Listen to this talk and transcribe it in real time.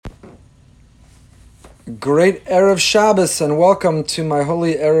Great Erev Shabbos and welcome to my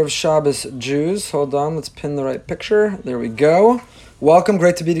holy Erev Shabbos Jews. Hold on, let's pin the right picture. There we go. Welcome,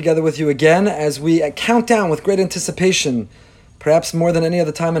 great to be together with you again as we count down with great anticipation, perhaps more than any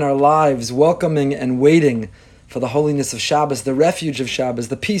other time in our lives, welcoming and waiting for the holiness of Shabbos, the refuge of Shabbos,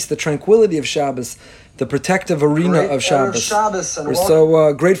 the peace, the tranquility of Shabbos, the protective arena of Shabbos. We're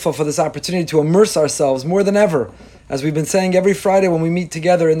so grateful for this opportunity to immerse ourselves more than ever, as we've been saying every Friday when we meet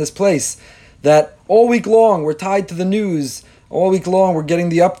together in this place, that all week long we're tied to the news, all week long we're getting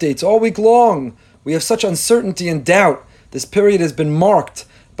the updates, all week long we have such uncertainty and doubt. This period has been marked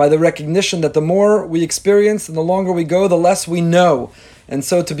by the recognition that the more we experience and the longer we go, the less we know. And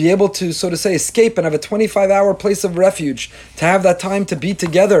so to be able to, so to say, escape and have a 25-hour place of refuge, to have that time to be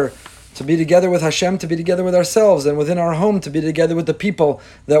together with Hashem, to be together with ourselves, and within our home, to be together with the people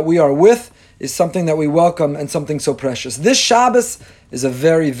that we are with, is something that we welcome and something so precious. This Shabbos is a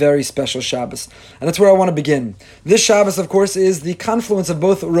very, very special Shabbos. And that's where I want to begin. This Shabbos, of course, is the confluence of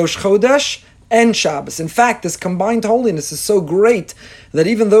both Rosh Chodesh and Shabbos. In fact, this combined holiness is so great that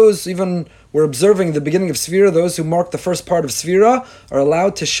even we're observing the beginning of Sefira, those who mark the first part of Sefira are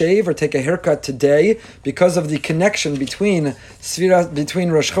allowed to shave or take a haircut today because of the connection between Rosh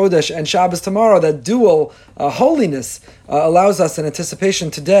Chodesh and Shabbos tomorrow. That dual holiness allows us in anticipation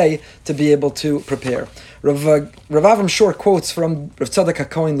today to be able to prepare. Rav Avram Shor quotes from Rav Tzadok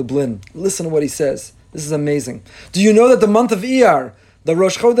HaKohen Lublin. Listen to what he says. This is amazing. Do you know that the month of Iyar, the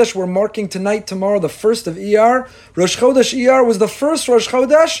Rosh Chodesh we're marking tonight, tomorrow, the first of Iyar, Rosh Chodesh Iyar was the first Rosh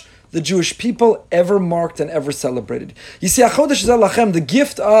Chodesh the Jewish people ever marked and ever celebrated. You see, HaChodesh Zeh Lachem, the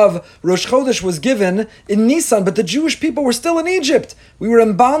gift of Rosh Chodesh was given in Nisan, but the Jewish people were still in Egypt. We were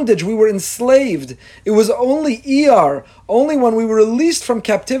in bondage, we were enslaved. It was only Iyar, only when we were released from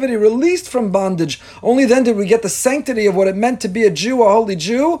captivity, released from bondage, only then did we get the sanctity of what it meant to be a Jew, a holy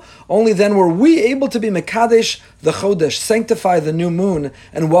Jew. Only then were we able to be Mekadesh, the Chodesh, sanctify the new moon,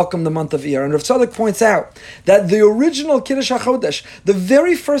 and welcome the month of Iyar. And Rav Tzadok points out that the original Kiddush HaChodesh, the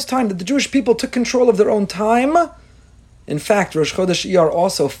very first time that the Jewish people took control of their own time, in fact, Rosh Chodesh Iyar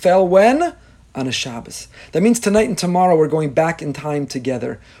also fell when? On a Shabbos. That means tonight and tomorrow we're going back in time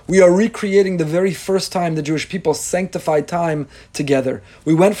together. We are recreating the very first time the Jewish people sanctified time together.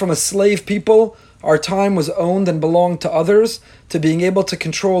 We went from a slave people, our time was owned and belonged to others, to being able to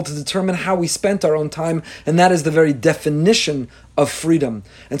control, to determine how we spent our own time, and that is the very definition of freedom.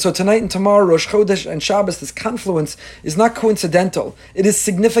 And so tonight and tomorrow, Rosh Chodesh and Shabbos, this confluence is not coincidental. It is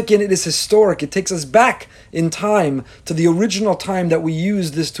significant, it is historic. It takes us back in time to the original time that we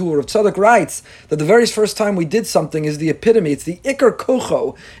used this tool. Rav Tzadok writes that the very first time we did something is the epitome, it's the Iker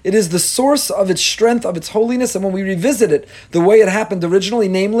Kocho. It is the source of its strength, of its holiness, and when we revisit it the way it happened originally,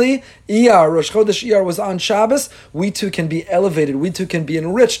 namely, Iyar, Rosh Chodesh Iyar was on Shabbos, we too can be elevated, we too can be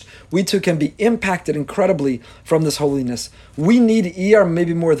enriched, we too can be impacted incredibly from this holiness. We need Iyar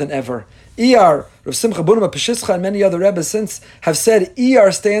maybe more than ever. Iyar, Rav Simcha Bunim Peshischa and many other Rebbes since have said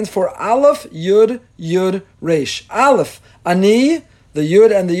Iyar stands for Aleph, Yud, Yud, Resh. Aleph, Ani, the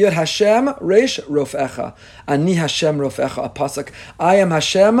Yud and the Yud, Hashem, Resh, Rofecha. Ani Hashem Rofecha, a pasuk. I am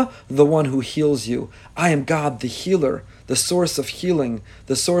Hashem, the one who heals you. I am God, the healer, the source of healing,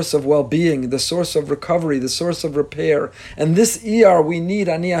 the source of well-being, the source of recovery, the source of repair. And this Iyar we need,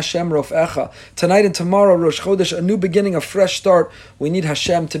 Ani Hashem Rofecha. Tonight and tomorrow, Rosh Chodesh, a new beginning, a fresh start. We need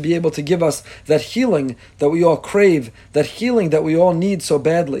Hashem to be able to give us that healing that we all crave, that healing that we all need so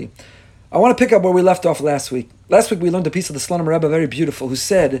badly. I want to pick up where we left off last week. Last week we learned a piece of the Slonim Rebbe, very beautiful, who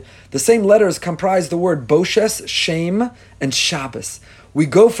said the same letters comprise the word Boshes, shame, and Shabbos. We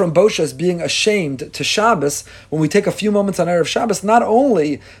go from Boshes, being ashamed, to Shabbos when we take a few moments on Erev Shabbos, not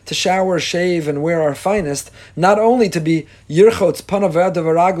only to shower, shave, and wear our finest, not only to be Yirchotz, Panav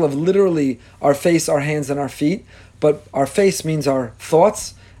V'Raglav, literally our face, our hands, and our feet, but our face means our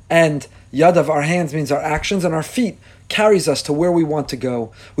thoughts, and Yadav, our hands, means our actions, and our feet carries us to where we want to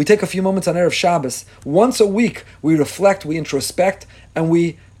go. We take a few moments on Erev Shabbos. Once a week, we reflect, we introspect, and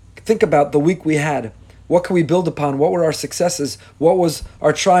we think about the week we had. What can we build upon? What were our successes? What was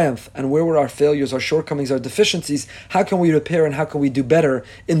our triumph? And where were our failures, our shortcomings, our deficiencies? How can we repair and how can we do better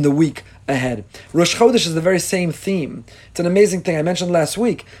in the week ahead? Rosh Chodesh is the very same theme. It's an amazing thing. I mentioned last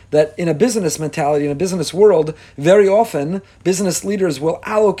week that in a business mentality, in a business world, very often business leaders will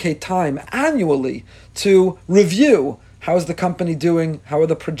allocate time annually to review. How is the company doing? How are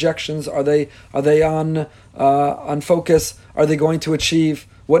the projections? Are they on focus? Are they going to achieve?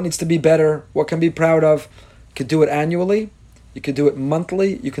 What needs to be better? What can be proud of? You could do it annually. You could do it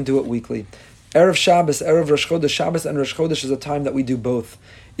monthly. You can do it weekly. Erev Shabbos, Erev Rosh Chodesh, Shabbos and Rosh Chodesh is a time that we do both.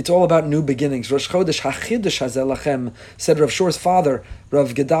 It's all about new beginnings. Rosh Chodesh hachidush hazeh lachem, said Rav Shor's father,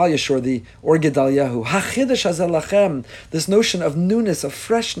 Rav Gedalia Shor, or Gedaliahu. Hachidush hazeh lachem, this notion of newness, of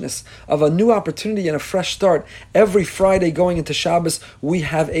freshness, of a new opportunity and a fresh start. Every Friday going into Shabbos, we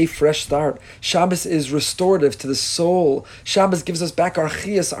have a fresh start. Shabbos is restorative to the soul. Shabbos gives us back our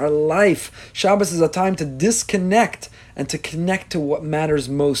chiyas, our life. Shabbos is a time to disconnect and to connect to what matters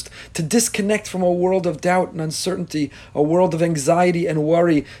most, to disconnect from a world of doubt and uncertainty, a world of anxiety and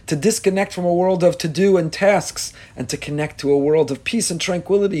worry, to disconnect from a world of to-do and tasks, and to connect to a world of peace and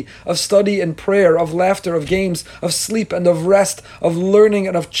tranquility, of study and prayer, of laughter, of games, of sleep and of rest, of learning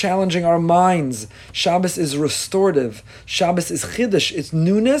and of challenging our minds. Shabbos is restorative. Shabbos is chiddush, it's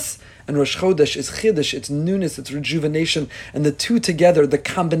newness, and Rosh Chodesh is chiddush, it's newness, it's rejuvenation, and the two together, the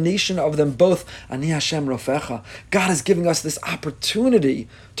combination of them both, Ani Hashem Rofecha. God is giving us this opportunity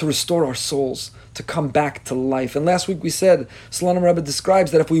to restore our souls, to come back to life. And last week we said, Slonim Rebbe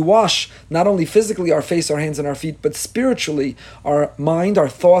describes that if we wash not only physically our face, our hands, and our feet, but spiritually our mind, our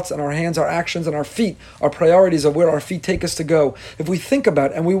thoughts, and our hands, our actions, and our feet, our priorities of where our feet take us to go. If we think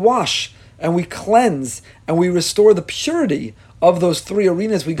about and we wash and we cleanse and we restore the purity of those three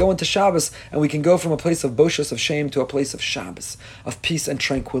arenas, we go into Shabbos and we can go from a place of boshus, of shame, to a place of Shabbos, of peace and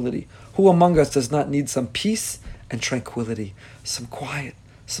tranquility. Who among us does not need some peace and tranquility, some quiet,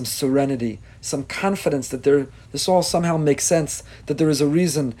 some serenity, some confidence that this all somehow makes sense, that there is a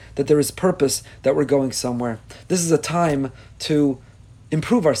reason, that there is purpose, that we're going somewhere. This is a time to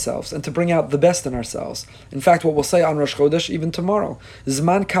improve ourselves and to bring out the best in ourselves. In fact, what we'll say on Rosh Chodesh, even tomorrow,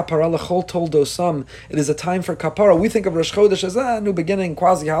 Zman kapara l'chol toldosam. It is a time for kapara. We think of Rosh Chodesh as a new beginning,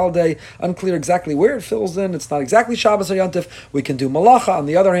 quasi-holiday, unclear exactly where it fills in. It's not exactly Shabbos or Yontif. We can do malacha. On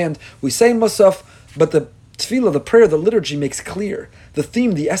the other hand, we say musaf, but the tefillah, the prayer, the liturgy makes clear the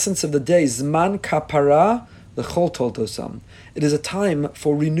theme, the essence of the day, Zman kapara l'chol toldosam. It is a time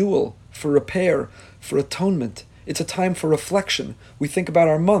for renewal, for repair, for atonement. It's a time for reflection. We think about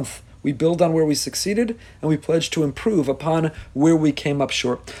our month. We build on where we succeeded, and we pledge to improve upon where we came up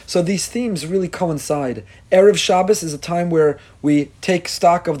short. So these themes really coincide. Erev Shabbos is a time where we take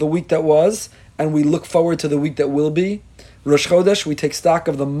stock of the week that was, and we look forward to the week that will be. Rosh Chodesh, we take stock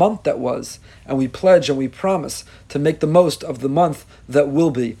of the month that was, and we pledge and we promise to make the most of the month that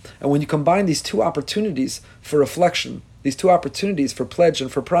will be. And when you combine these two opportunities for reflection, these two opportunities for pledge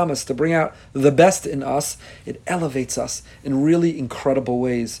and for promise to bring out the best in us, it elevates us in really incredible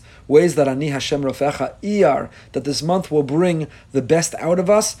ways. Ways that Ani Hashem Rofecha Iyar, that this month will bring the best out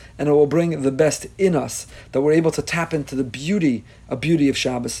of us and it will bring the best in us, that we're able to tap into the beauty of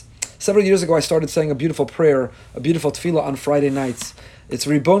Shabbos. Several years ago I started saying a beautiful prayer, a beautiful tefillah on Friday nights. It's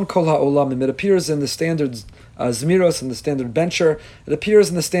Ribon Kol HaOlamim. It appears in the standard Zmiros and the standard Bencher. It appears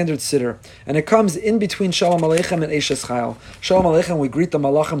in the standard Siddur. And it comes in between Shalom Aleichem and Eishes Chayil. Shalom Aleichem, we greet the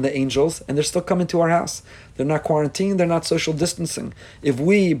Malachim, the angels, and they're still coming to our house. They're not quarantined, they're not social distancing. If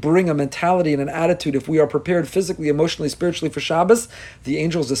we bring a mentality and an attitude, if we are prepared physically, emotionally, spiritually for Shabbos, the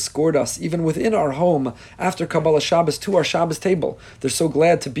angels escort us, even within our home, after Kabbalah Shabbos, to our Shabbos table. They're so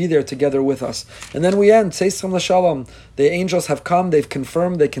glad to be there together with us. And then we end, Seischem L'Shalom. The angels have come, they've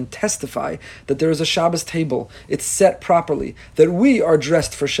confirmed, they can testify that there is a Shabbos table. It's set properly, that we are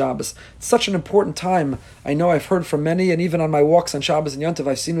dressed for Shabbos. It's such an important time. I know I've heard from many, and even on my walks on Shabbos and Yontif,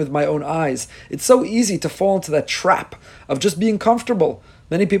 I've seen with my own eyes. It's so easy to fall into that trap of just being comfortable.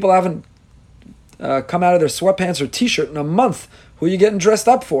 Many people haven't come out of their sweatpants or t-shirt in a month. Who are you getting dressed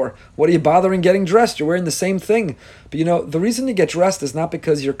up for? What are you bothering getting dressed? You're wearing the same thing. But the reason you get dressed is not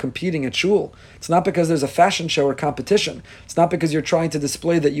because you're competing at shul. It's not because there's a fashion show or competition. It's not because you're trying to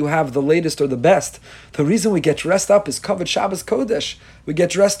display that you have the latest or the best. The reason we get dressed up is Kavod Shabbos Kodesh. We get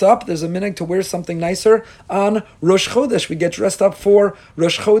dressed up, there's a minhag to wear something nicer on Rosh Chodesh. We get dressed up for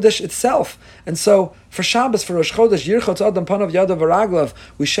Rosh Chodesh itself. And so, for Shabbos, for Rosh Chodesh, Yirchotz Adam Panav Yadav V'Raglav,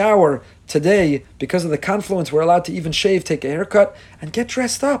 we shower today. Because of the confluence, we're allowed to even shave, take a haircut, and get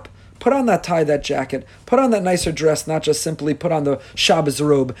dressed up. Put on that tie, that jacket. Put on that nicer dress, not just simply put on the Shabbos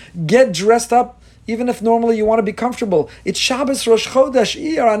robe. Get dressed up, even if normally you want to be comfortable. It's Shabbos Rosh Chodesh.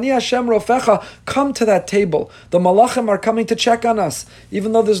 Iyar Ani Hashem Rofecha. Come to that table. The Malachim are coming to check on us,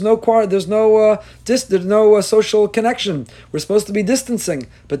 even though there's no social connection. We're supposed to be distancing,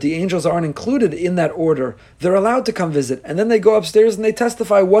 but the angels aren't included in that order. They're allowed to come visit, and then they go upstairs and they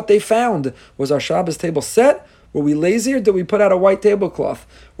testify what they found. Was our Shabbos table set? Were we lazy, or did we put out a white tablecloth?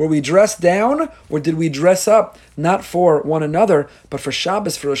 Were we dressed down, or did we dress up, not for one another, but for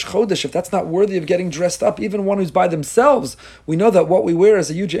Shabbos, for Rosh Chodesh? If that's not worthy of getting dressed up, even one who's by themselves, we know that what we wear has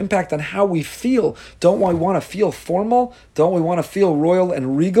a huge impact on how we feel. Don't we want to feel formal? Don't we want to feel royal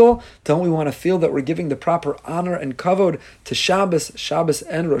and regal? Don't we want to feel that we're giving the proper honor and kavod to Shabbos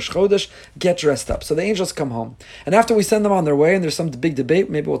and Rosh Chodesh? Get dressed up. So the angels come home. And after we send them on their way, and there's some big debate,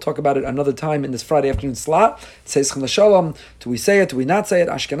 maybe we'll talk about it another time in this Friday afternoon slot, says Chim L'Shalom, do we say it, do we not say it,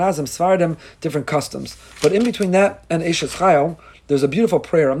 Ashkenazim, Sfardim, different customs. But in between that and Eshes Chayil, there's a beautiful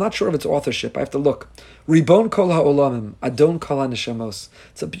prayer. I'm not sure of its authorship. I have to look. Ribon kol ha'olamim, Adon kol ha'neshamos.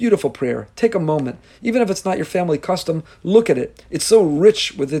 It's a beautiful prayer. Take a moment. Even if it's not your family custom, look at it. It's so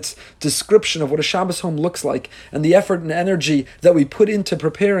rich with its description of what a Shabbos home looks like and the effort and energy that we put into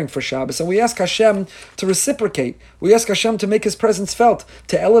preparing for Shabbos. And we ask Hashem to reciprocate. We ask Hashem to make His presence felt,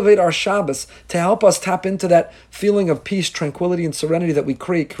 to elevate our Shabbos, to help us tap into that feeling of peace, tranquility, and serenity that we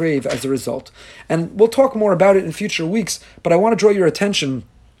crave as a result. And we'll talk more about it in future weeks, but I want to draw your attention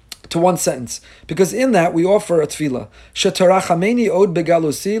to one sentence, because in that we offer a tefillah. Shetarachameni od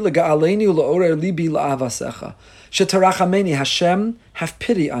begalusi lega'aleini u'la'orer libi la'avasecha. Shetarachameni, Hashem, have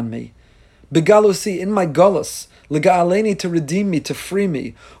pity on me. Begalusi, in my galus, lega'aleini, to redeem me, to free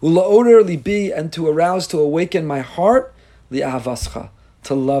me. U'la'orer libi, and to arouse, to awaken my heart, li'avascha,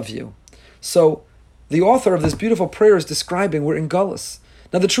 to love you. So the author of this beautiful prayer is describing we're in galus.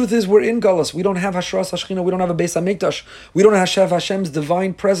 Now the truth is we're in Galus. We don't have Hashras Hashchina. We don't have a Beis Hamikdash. We don't have Hashem's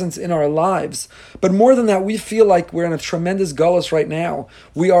divine presence in our lives. But more than that, we feel like we're in a tremendous Galus right now.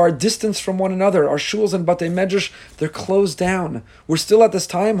 We are distanced from one another. Our shuls and Batei Medrash, they're closed down. We're still at this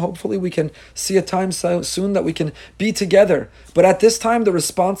time. Hopefully we can see a time so soon that we can be together. But at this time, the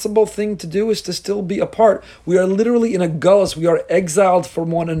responsible thing to do is to still be apart. We are literally in a Galus. We are exiled from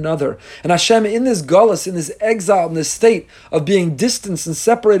one another. And Hashem, in this Galus, in this exile, in this state of being distanced and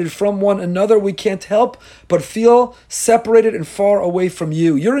separated from one another, we can't help but feel separated and far away from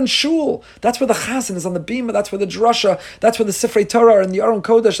you. You're in shul. That's where the chazan is on the bima. That's where the drasha. That's where the Sifrei Torah are in the Aron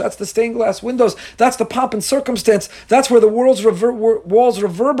Kodesh. That's the stained glass windows. That's the pomp and circumstance. That's where the walls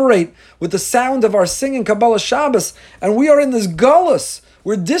reverberate with the sound of our singing Kabbalah Shabbos. And we are in this galus.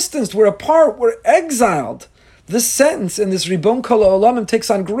 We're distanced. We're apart. We're exiled. This sentence in this Ribon Kol Ha'olamim takes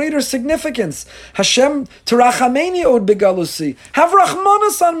on greater significance. Hashem, terachameni od begalusi. Have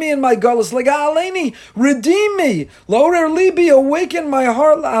rachmanas on me in my galus. Lega'aleini, redeem me. L'orer libi, awaken my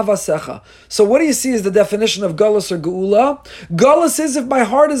heart la'avasecha. So what do you see is the definition of galus or geula? Galus is if my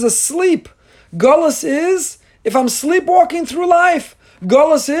heart is asleep. Galus is if I'm sleepwalking through life.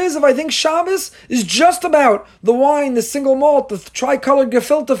 Galus is if I think Shabbos is just about the wine, the single malt, the tricolored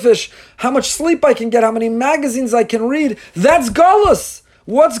gefilte fish, how much sleep I can get, how many magazines I can read. That's Galus.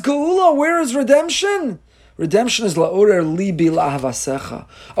 What's Geula? Where is redemption? Redemption is la'orer libi la'avasecha.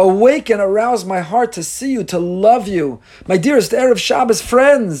 Awake and arouse my heart to see you, to love you. My dearest Erev Shabbos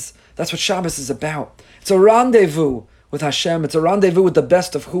friends, that's what Shabbos is about. It's a rendezvous with Hashem. It's a rendezvous with the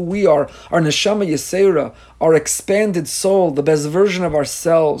best of who we are, our neshama yesera, our expanded soul, the best version of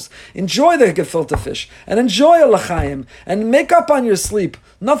ourselves. Enjoy the gefilte fish, and enjoy a l'chaim, and make up on your sleep.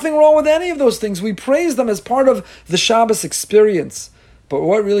 Nothing wrong with any of those things. We praise them as part of the Shabbos experience. But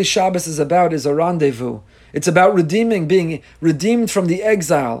what really Shabbos is about is a rendezvous. It's about being redeemed from the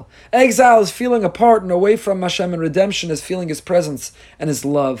exile. Exile is feeling apart and away from Hashem, and redemption is feeling His presence and His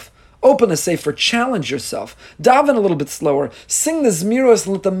love. Open a sefer, challenge yourself. Daven a little bit slower. Sing the zmiros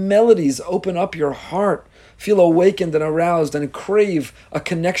and let the melodies open up your heart. Feel awakened and aroused and crave a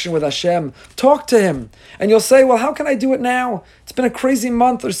connection with Hashem. Talk to Him. And you'll say, well, how can I do it now? It's been a crazy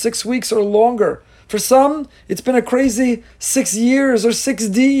month or 6 weeks or longer. For some, it's been a crazy 6 years or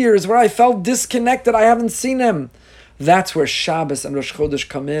 6D years where I felt disconnected. I haven't seen Him. That's where Shabbos and Rosh Chodesh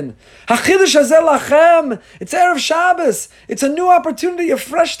come in. HaChidush hazeh lachem. It's Erev Shabbos. It's a new opportunity, a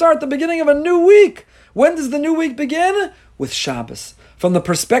fresh start, the beginning of a new week. When does the new week begin? With Shabbos. From the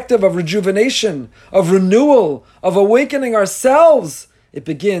perspective of rejuvenation, of renewal, of awakening ourselves, it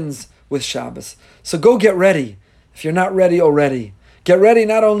begins with Shabbos. So go get ready. If you're not ready already, get ready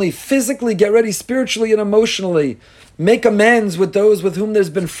not only physically, get ready spiritually and emotionally. Make amends with those with whom there's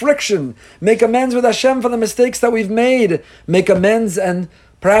been friction. Make amends with Hashem for the mistakes that we've made. Make amends, and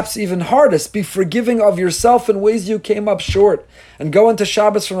perhaps even hardest, be forgiving of yourself in ways you came up short. And go into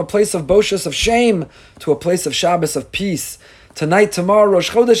Shabbos from a place of boshus, of shame, to a place of Shabbos, of peace. Tonight, tomorrow,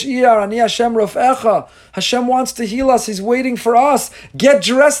 Rosh Chodesh Iyar, Ani Hashem Rofecha. Hashem wants to heal us. He's waiting for us. Get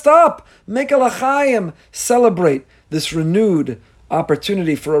dressed up. Make a l'chaim. Celebrate this renewed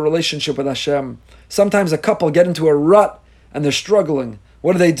opportunity for a relationship with Hashem. Sometimes a couple get into a rut and they're struggling.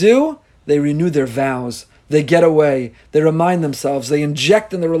 What do? They renew their vows. they get away, they remind themselves, they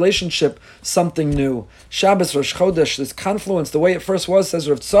inject in the relationship something new. Shabbos, Rosh Chodesh, this confluence, the way it first was, says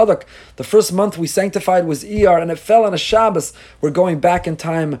Rav Tzadok, the first month we sanctified was Iyar, and it fell on a Shabbos. We're going back in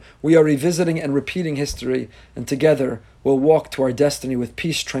time, we are revisiting and repeating history, and together we'll walk to our destiny with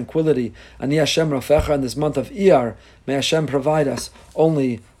peace, tranquility. Ani Hashem Rafecha, in this month of Iyar, may Hashem provide us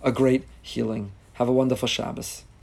only a great healing. Have a wonderful Shabbos.